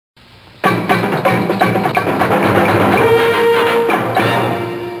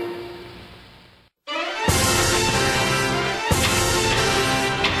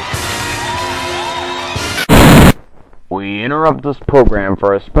interrupt this program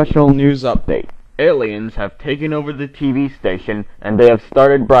for a special news update. Aliens have taken over the TV station, and they have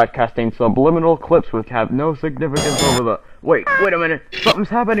started broadcasting subliminal clips which have no significance over the... Wait a minute! Something's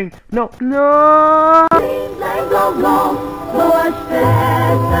happening! No! Boas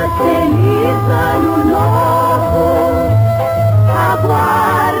festas, feliz ano novo.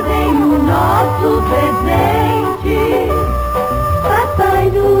 Aguardem o nosso presente. Papai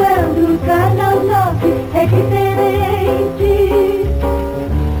Noel do Canal 9 é diferente.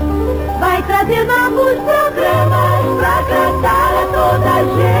 Vai trazer novos programas pra agradar a toda a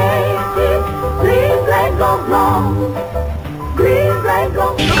gente. Green, green, glom, glom. Green, green,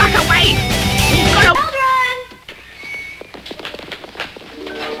 glom, glom. Look away!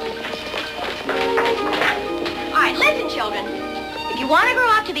 Children, if you want to grow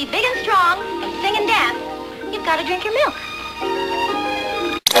up to be big and strong and sing and dance, you've got to drink your milk.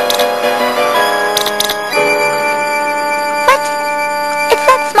 What? It's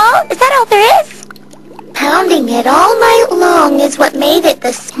that small? Is that all there is? Pounding it all night long is what made it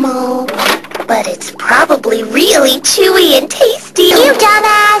this small. But it's probably really chewy and tasty. You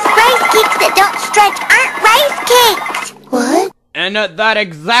dumbass! Rice cakes that don't stretch aren't rice cakes! What? And at that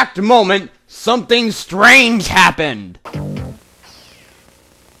exact moment, something strange happened.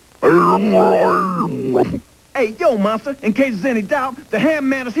 Hey, yo, monster, in case there's any doubt, the ham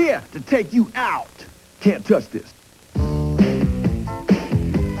man is here to take you out. Can't touch this.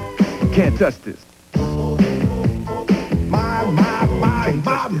 Can't touch this. My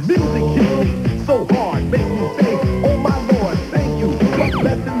music hits me so hard, makes me say, oh my Lord, thank you for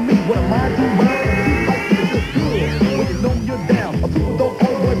blessing me. What am I to run? It's good when you know you're down. A people don't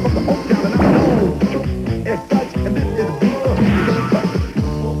own boy from the Oak Town, and I'm known as such, and this is a beat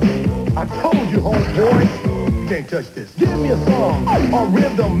I told you, homeboy, you can't touch this. Give me a song, a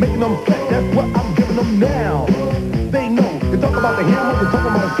rhythm, making them sweat. That's what I'm giving them now. They know. They talk about the hammer, they talk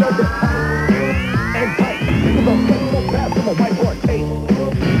about a shirt that's tight and tight. Because I'm sweating so fast from a whiteboard tape.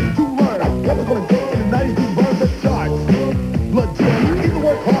 To learn what it's gonna take in the 90s to burn the charts. Legit, either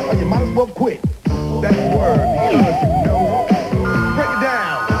work hard or you might as well quit. That's the word, you know. Break it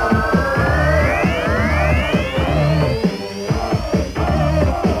down.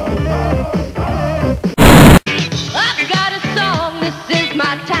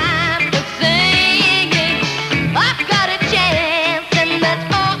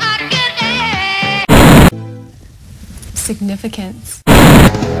 Significance. I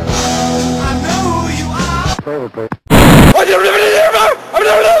know who you are.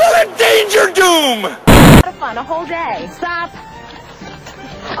 I'm danger doom! A lot of fun, a whole day. Stop.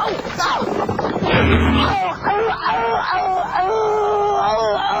 Oh, stop.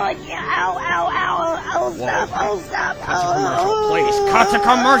 Please, cut the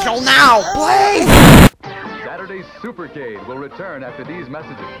commercial now, please! Saturday's Supercade will return after these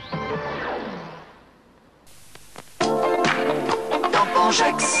messages. Tampon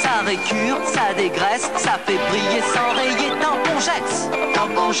Jex, ça récure, ça dégraisse, ça fait briller sans rayer. Tampon Jex,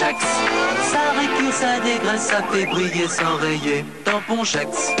 Tampon Jex, ça récure, ça dégraisse, ça fait briller sans rayer. Tampon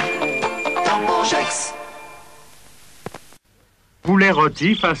Jex, Tampon Jex. Poulet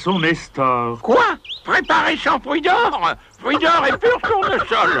rôti façon Nestor. Quoi? Préparé sans fruits d'or? Fruits d'or et pur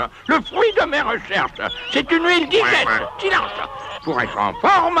tournesol. Le fruit de mes recherches. C'est une huile digeste. Silence. Pour être en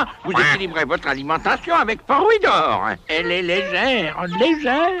forme, vous équilibrez votre alimentation avec fruits d'or. Elle est légère,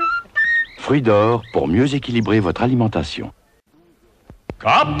 légère. Fruits d'or pour mieux équilibrer votre alimentation.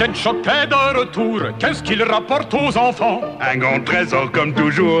 Captain Choc est de retour. Qu'est-ce qu'il rapporte aux enfants? Un grand trésor comme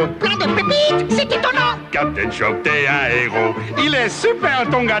toujours. Plein de pépites, c'est étonnant. Captain Choc, t'es un héros. Il est super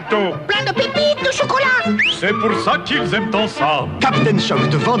ton gâteau. Plein de pépites de chocolat. C'est pour ça qu'ils aiment tant ça. Captain Choc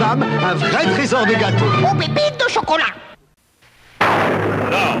de Vandame, un vrai trésor de gâteau. Aux pépites de chocolat.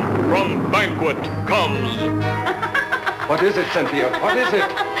 Now, from Banquet comes... What is it, Cynthia? What is it?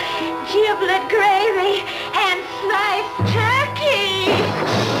 Giblet gravy and sliced turkey.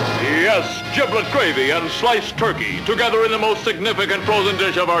 Yes, giblet gravy and sliced turkey, together in the most significant frozen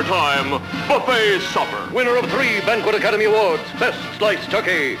dish of our time, buffet supper. Winner of 3 Banquet Academy Awards. Best sliced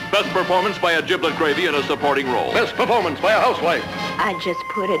turkey. Best performance by a giblet gravy in a supporting role. Best performance by a housewife. I just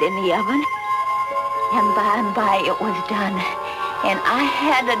put it in the oven, and by and by it was done. And I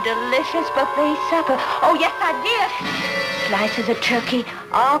had a delicious buffet supper. Oh, yes, I did. Slices of turkey,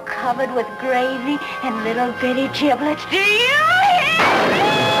 all covered with gravy and little bitty giblets. Do you hear me?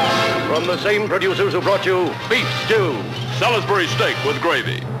 From the same producers who brought you beef stew, Salisbury steak with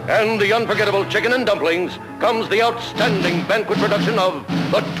gravy, and the unforgettable chicken and dumplings, comes the outstanding banquet production of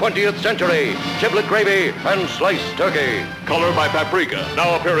the 20th century, giblet gravy and sliced turkey. Color by Paprika,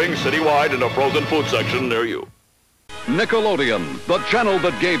 now appearing citywide in a frozen food section near you. Nickelodeon, the channel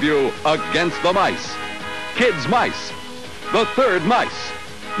that gave you Against the Mice. Kids Mice, the third mice,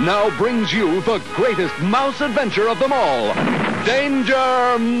 now brings you the greatest mouse adventure of them all.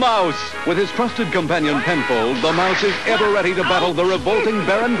 Danger Mouse! With his trusted companion Penfold, the mouse is ever ready to battle the revolting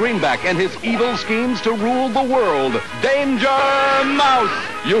Baron Greenback and his evil schemes to rule the world. Danger Mouse!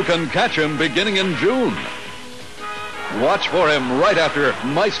 You can catch him beginning in June. Watch for him right after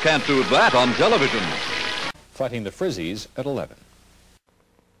Mice Can't Do That on television. Fighting the Frizzies at 11.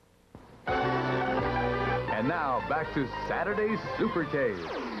 And now, back to Saturday's Supercade.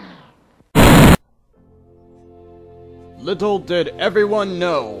 Little did everyone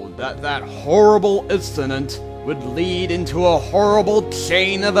know that that horrible incident would lead into a horrible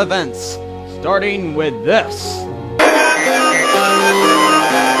chain of events, starting with this. Oh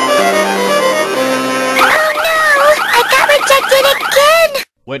no! I got rejected again!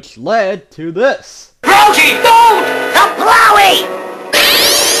 Which led to this. Rosie, don't! The Blowy!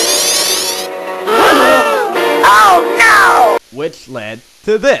 Oh no! Which led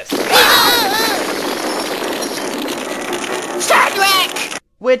to this. Cedric!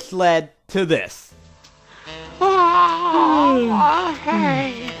 Which led to this.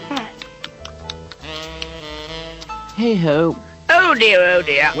 Hey ho. Oh dear, oh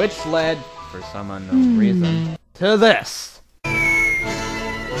dear. Which led, for some unknown reason, to this.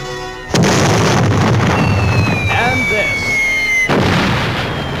 And this.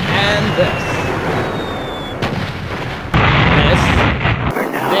 And this.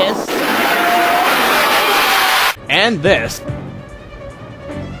 This. And this.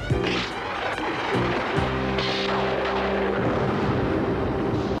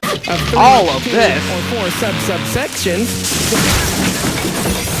 All of this. Or 4 subsections.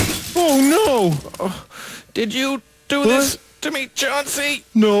 Oh no! Did you do this to me, Chauncey?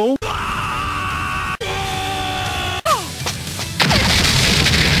 No.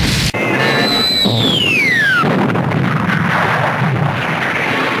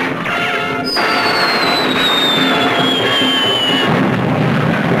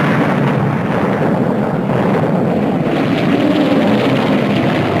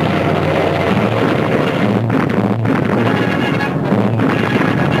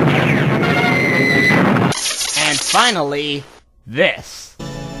 Finally, this.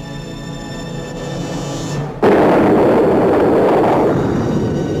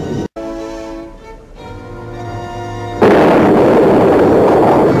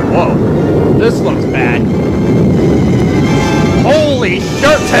 Whoa, this looks bad. Holy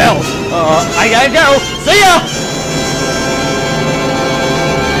shirt tails! I gotta go. See ya!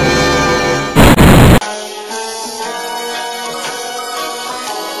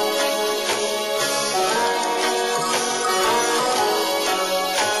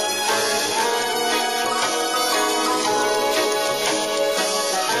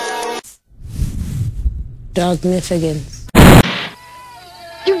 DOG-NIFICANCE.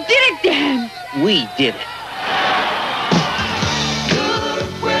 You did it, Dan! We did it.